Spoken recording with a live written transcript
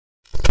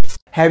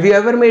Have you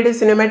ever made a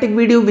cinematic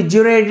video with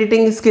zero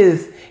editing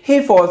skills?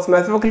 Hey folks,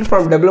 myself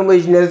from W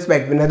Engineers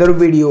back with another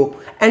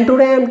video, and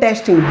today I am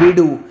testing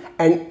Vidu,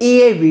 an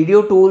AI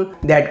video tool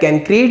that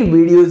can create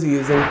videos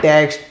using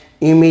text,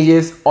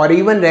 images or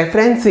even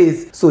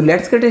references. So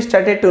let's get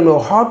started to know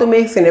how to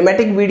make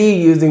cinematic video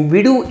using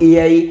Vidu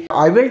AI.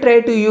 I will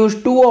try to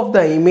use two of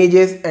the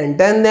images and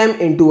turn them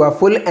into a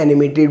full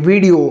animated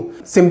video.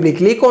 Simply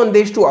click on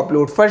this to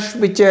upload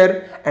first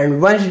picture,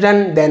 and once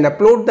done then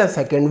upload the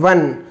second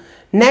one.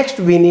 Next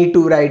we need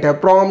to write a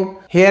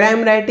prompt. Here I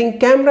am writing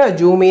camera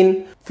zoom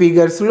in,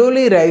 figure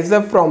slowly rise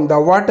up from the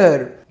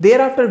water.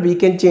 Thereafter we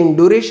can change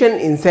duration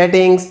in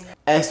settings,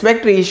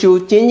 aspect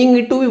ratio changing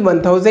it to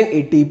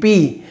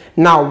 1080p.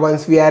 Now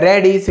once we are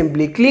ready,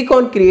 simply click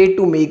on create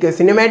to make a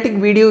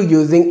cinematic video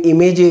using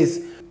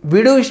images.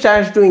 Video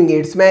starts doing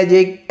its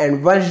magic,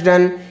 and once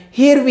done,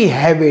 here we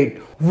have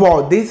it.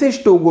 Wow, this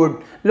is too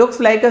good. Looks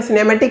like a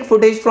cinematic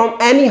footage from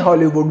any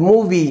Hollywood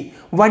movie.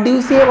 What do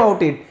you say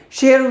about it?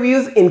 Share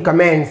views in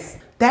comments.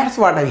 That's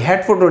what I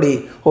had for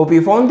today. Hope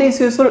you found this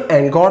useful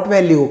and got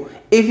value.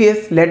 If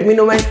yes, let me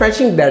know by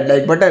smashing that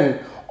like button.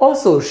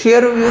 Also,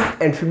 share reviews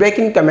and feedback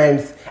in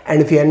comments.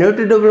 And if you are new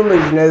to W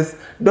Engineers,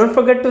 don't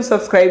forget to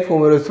subscribe for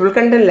more useful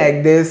content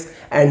like this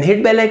and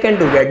hit bell icon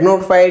to get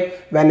notified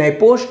when I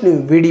post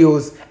new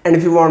videos. And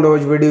if you want to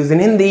watch videos in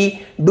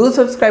Hindi, do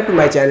subscribe to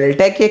my channel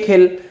Tech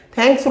Hill.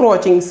 Thanks for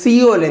watching. See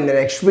you all in the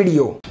next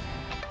video.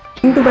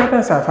 To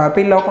bypass a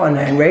FRP lock on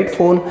Android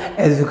phone,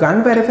 as you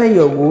can't verify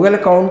your Google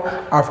account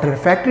after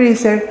factory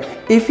reset.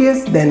 If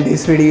yes, then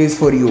this video is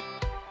for you.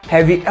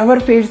 Have you ever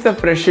faced the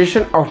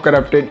frustration of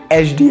corrupted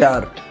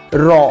HDR,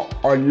 RAW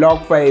or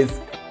log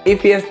files?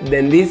 If yes,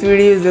 then this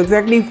video is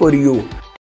exactly for you.